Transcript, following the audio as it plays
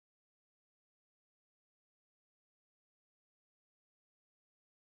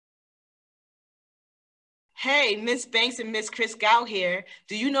Hey, Miss Banks and Miss Chris Gow here.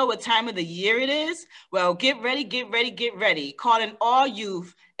 Do you know what time of the year it is? Well, get ready, get ready, get ready. Calling all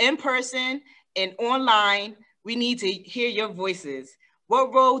youth in person and online. We need to hear your voices.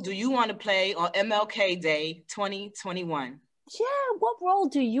 What role do you want to play on MLK Day 2021? Yeah, what role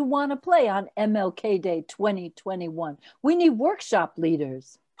do you want to play on MLK Day 2021? We need workshop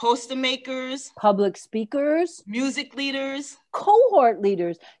leaders, Poster makers, public speakers, music leaders. cohort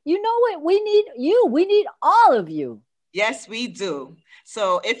leaders. You know what? We need you. We need all of you. Yes, we do.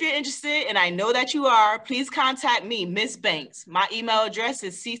 So if you're interested, and I know that you are, please contact me, Miss Banks. My email address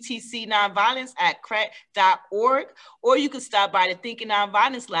is ctcnonviolence@cret.org, or you can stop by the Thinking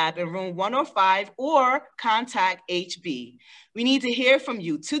Nonviolence Lab in room 105 or contact HB. We need to hear from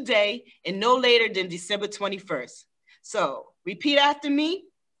you today and no later than December 21st. So repeat after me.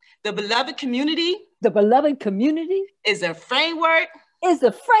 The beloved community The beloved community is a framework is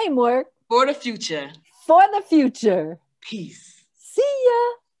a framework for the future. for the future. Peace. See ya.